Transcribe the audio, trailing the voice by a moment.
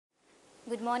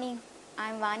Good morning.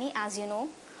 I'm Vani, as you know,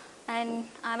 and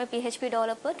I'm a PHP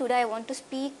developer. Today I want to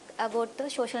speak about the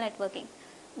social networking.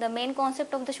 The main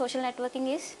concept of the social networking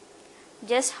is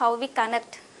just how we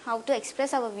connect, how to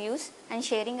express our views and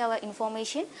sharing our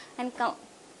information and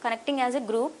connecting as a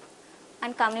group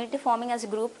and community forming as a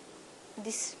group.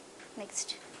 This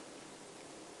next.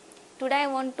 Today I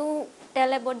want to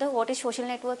tell about what is social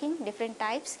networking, different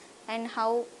types, and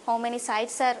how many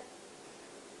sites are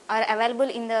available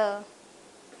in the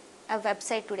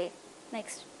website today.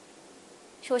 Next.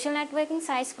 Social networking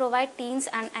sites provide teens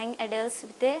and young adults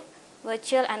with a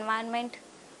virtual environment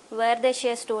where they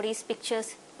share stories,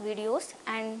 pictures, videos,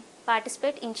 and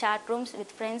participate in chat rooms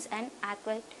with friends and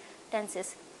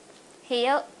acquaintances.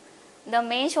 Here, the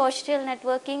main social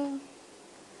networking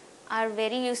are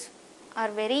very used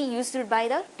by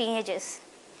the teenagers.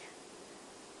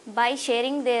 By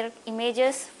sharing their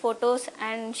images, photos,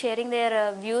 and sharing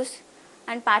their views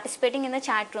and participating in the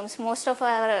chat rooms. Most of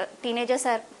our teenagers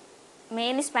are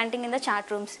mainly spending in the chat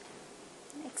rooms.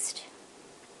 Next.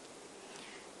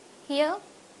 Here,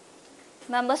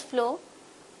 members flow.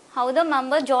 How the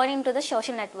member join into the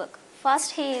social network.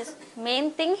 First,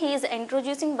 main thing he is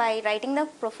introducing by writing the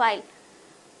profile.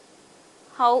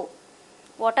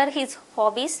 What are his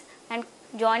hobbies, and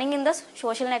joining in the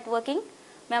social networking,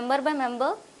 member by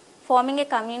member, forming a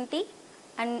community,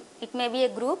 and it may be a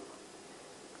group.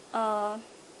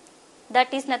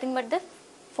 That is nothing but the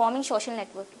forming social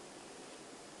networking.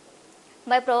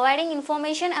 By providing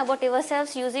information about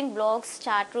yourselves using blogs,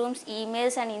 chat rooms,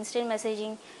 emails, and instant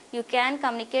messaging, you can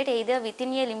communicate either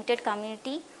within a limited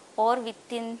community or with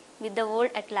the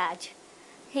world at large.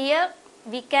 Here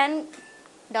we can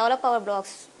develop our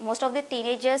blogs. Most of the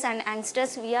teenagers and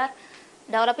youngsters, we are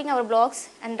developing our blogs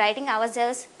and writing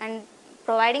ourselves and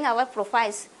providing our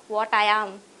profiles. What I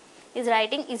am is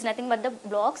writing is nothing but the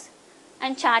blogs,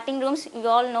 and chatting rooms you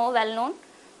all know, well known,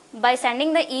 by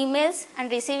sending the emails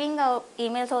and receiving our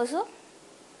emails also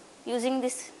using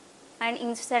this,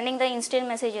 and sending the instant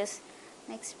messages.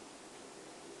 Next.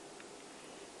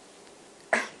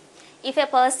 If a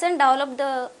person develops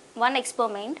the one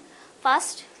experiment,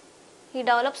 first he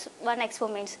develops one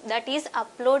experiment that is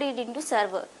uploaded into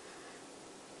server.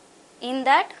 In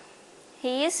that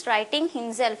he is writing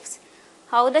himself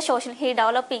how the social he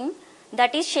developing,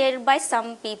 that is shared by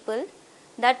some people.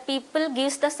 That people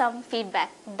gives the some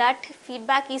feedback. That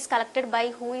feedback is collected by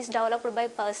who is developed by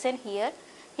person here.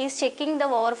 He is checking the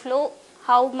overflow,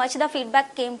 how much the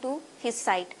feedback came to his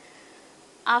site.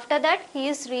 After that he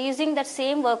is reusing that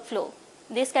same workflow.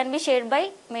 This can be shared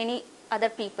by many other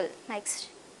people. Next.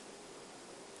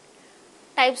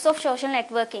 Types of social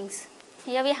networkings.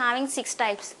 Here we are having 6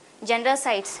 types. General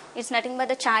sites. It's nothing but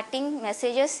the chatting,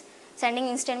 messages, sending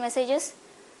instant messages.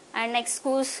 And next,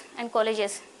 schools and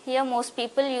colleges. Here most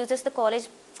people uses the college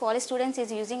students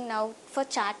is using now for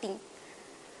chatting.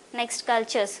 Next,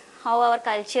 cultures. How our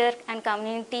culture and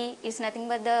community is nothing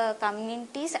but the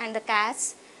communities and the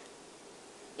castes.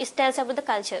 It tells about the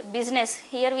culture. Business.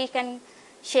 Here we can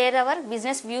share our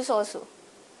business views also.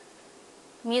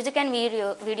 Music and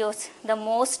videos. The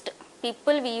most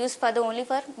people we use for only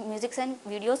for music and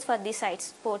videos for these sites.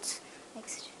 Sports.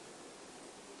 Next.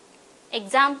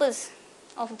 Examples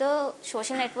of the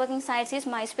social networking sites is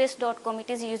myspace.com. It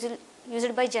is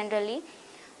used by generally,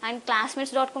 and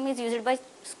classmates.com is used by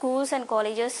schools and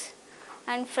colleges,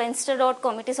 and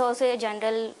friendster.com, it is also a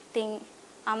general thing.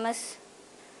 MS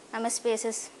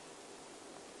spaces.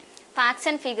 Facts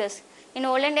and figures. In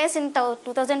olden days, in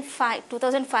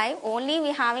 2005 only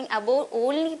we having about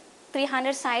only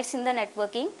 300 sites in the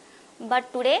networking,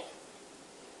 but today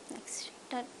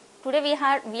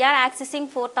we are accessing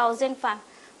 45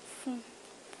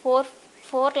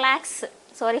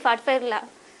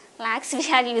 lakhs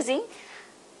we are using.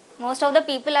 Most of the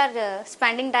people are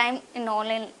spending time in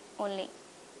online only,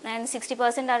 and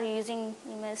 60% are using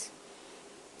emails.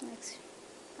 Next.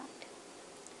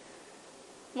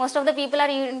 Most of the people are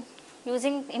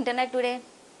using internet today.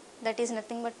 That is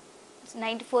nothing but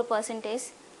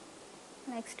 94%.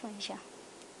 Next, Manisha.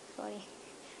 Sorry.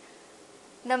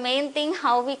 The main thing,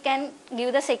 how we can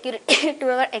give the security to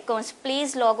our accounts.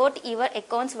 Please log out your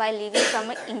accounts while leaving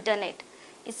from internet.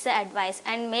 It's the advice.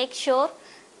 And make sure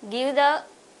give the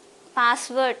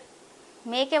password.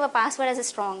 Make your password as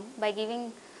strong by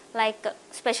giving like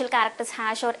special characters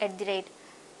hash or @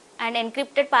 and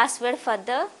encrypted password for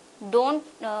the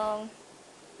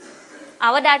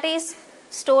our data is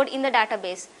stored in the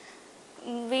database.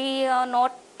 We are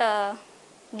not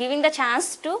giving the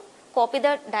chance to copy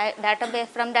the database.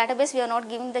 From database we are not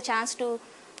giving the chance to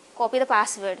copy the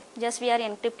password. Just we are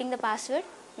encrypting the password.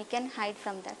 We can hide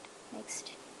from that.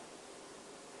 Next.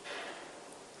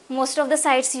 most of the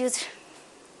sites use.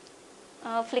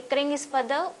 Flickering is for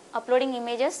the uploading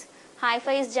images.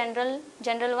 Hi-Fi is general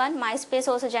one. MySpace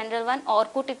also general one.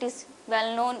 Orkut, it is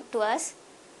well known to us.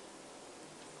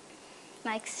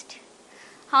 Next,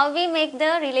 how we make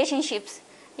the relationships.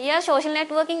 Here social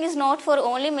networking is not for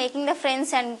only making the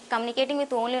friends and communicating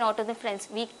with only not of the friends.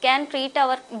 We can treat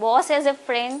our boss as a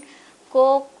friend,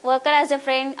 co-worker as a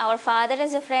friend, our father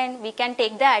as a friend. We can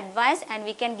take the advice and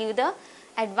we can give the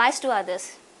advice to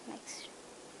others. Next,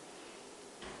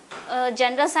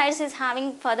 general sites is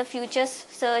having for the futures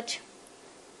search.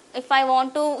 If I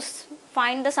want to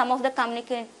find the sum of the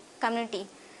community,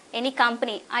 any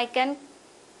company, I can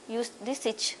use this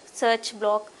search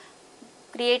block,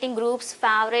 creating groups,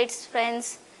 favorites,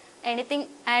 friends, anything,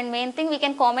 and main thing we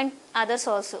can comment others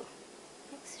also.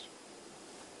 Next.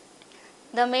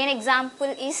 The main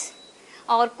example is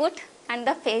Orkut and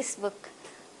the Facebook.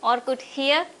 Orkut,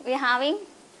 here we are having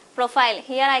profile.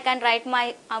 Here I can write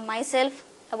myself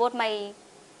about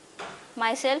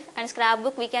myself, and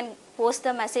scrapbook we can post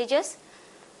the messages,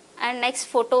 and next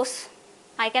photos.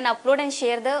 I can upload and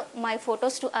share my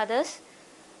photos to others.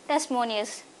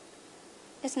 Testimonials.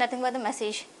 It's nothing but the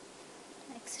message.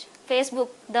 Next, Facebook.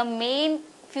 The main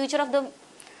feature of the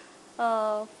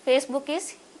Facebook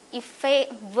is if a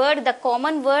word, the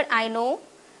common word I know,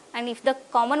 and if the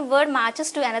common word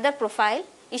matches to another profile,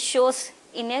 it shows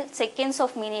in a seconds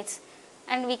of minutes,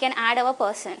 and we can add our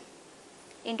person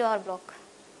into our blog.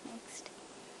 Next,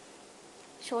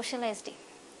 social SD.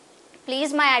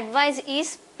 Please, my advice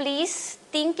is please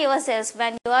think yourselves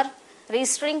when you are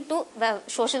registering to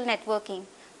social networking,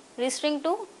 registering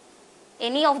to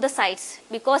any of the sites,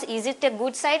 because is it a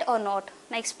good site or not.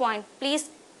 Next point, please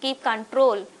keep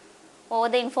control over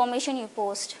the information you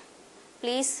post.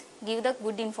 Please give the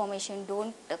good information,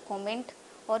 don't comment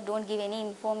or don't give any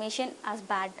information as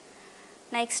bad.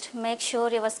 Next, make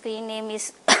sure your screen name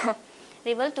is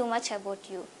reveal too much about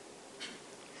you.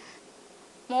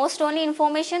 Most only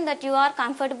information that you are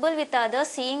comfortable with others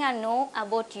seeing and know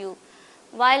about you.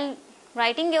 While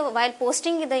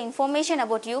posting the information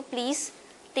about you, please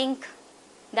think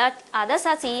that others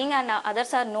are seeing and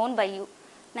others are known by you.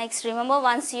 Next, remember,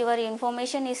 once your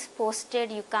information is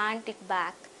posted, you can't take it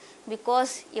back,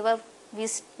 because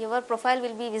your profile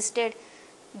will be visited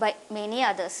by many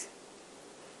others.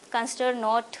 Consider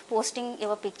not posting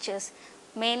your pictures.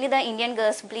 Mainly the Indian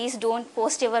girls, please don't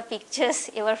post your pictures,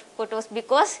 your photos,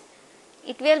 because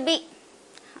it will be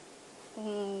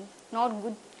not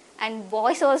good. And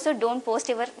boys also, don't post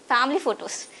your family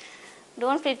photos.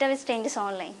 Don't filter with strangers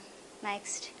online.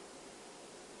 Next,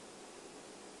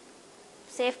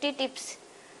 safety tips.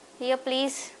 Here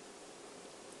please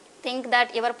think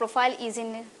that your profile is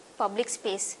in a public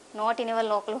space, not in your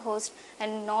local host,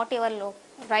 and not your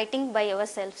writing by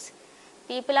yourselves.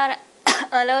 People are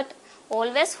alert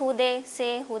always who they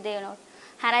say, who they are not.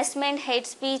 Harassment, hate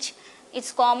speech,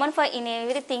 it's common for in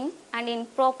everything, and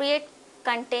inappropriate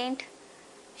content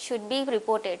should be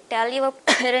reported. Tell your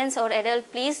parents or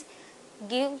adult, please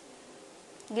give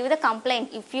the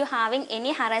complaint if you having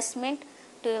any harassment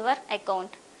to your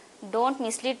account. Don't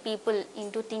mislead people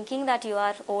into thinking that you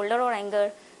are older or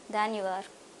younger than you are.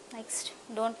 Next,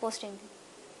 don't post anything.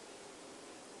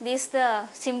 This is the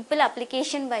simple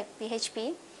application by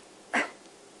PHP.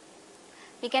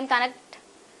 We can connect.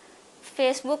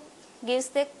 Facebook gives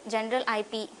the general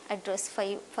IP address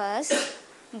for us.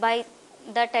 By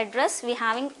that address, we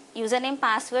having username,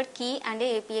 password, key, and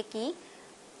a API key.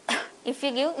 If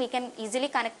you give, we can easily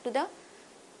connect to the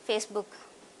Facebook,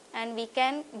 and we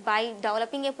can, by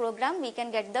developing a program, we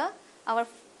can get our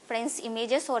friends'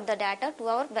 images or the data to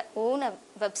our own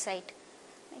website.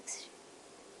 Next.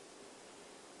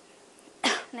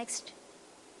 Next.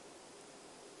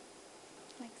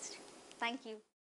 Thank you.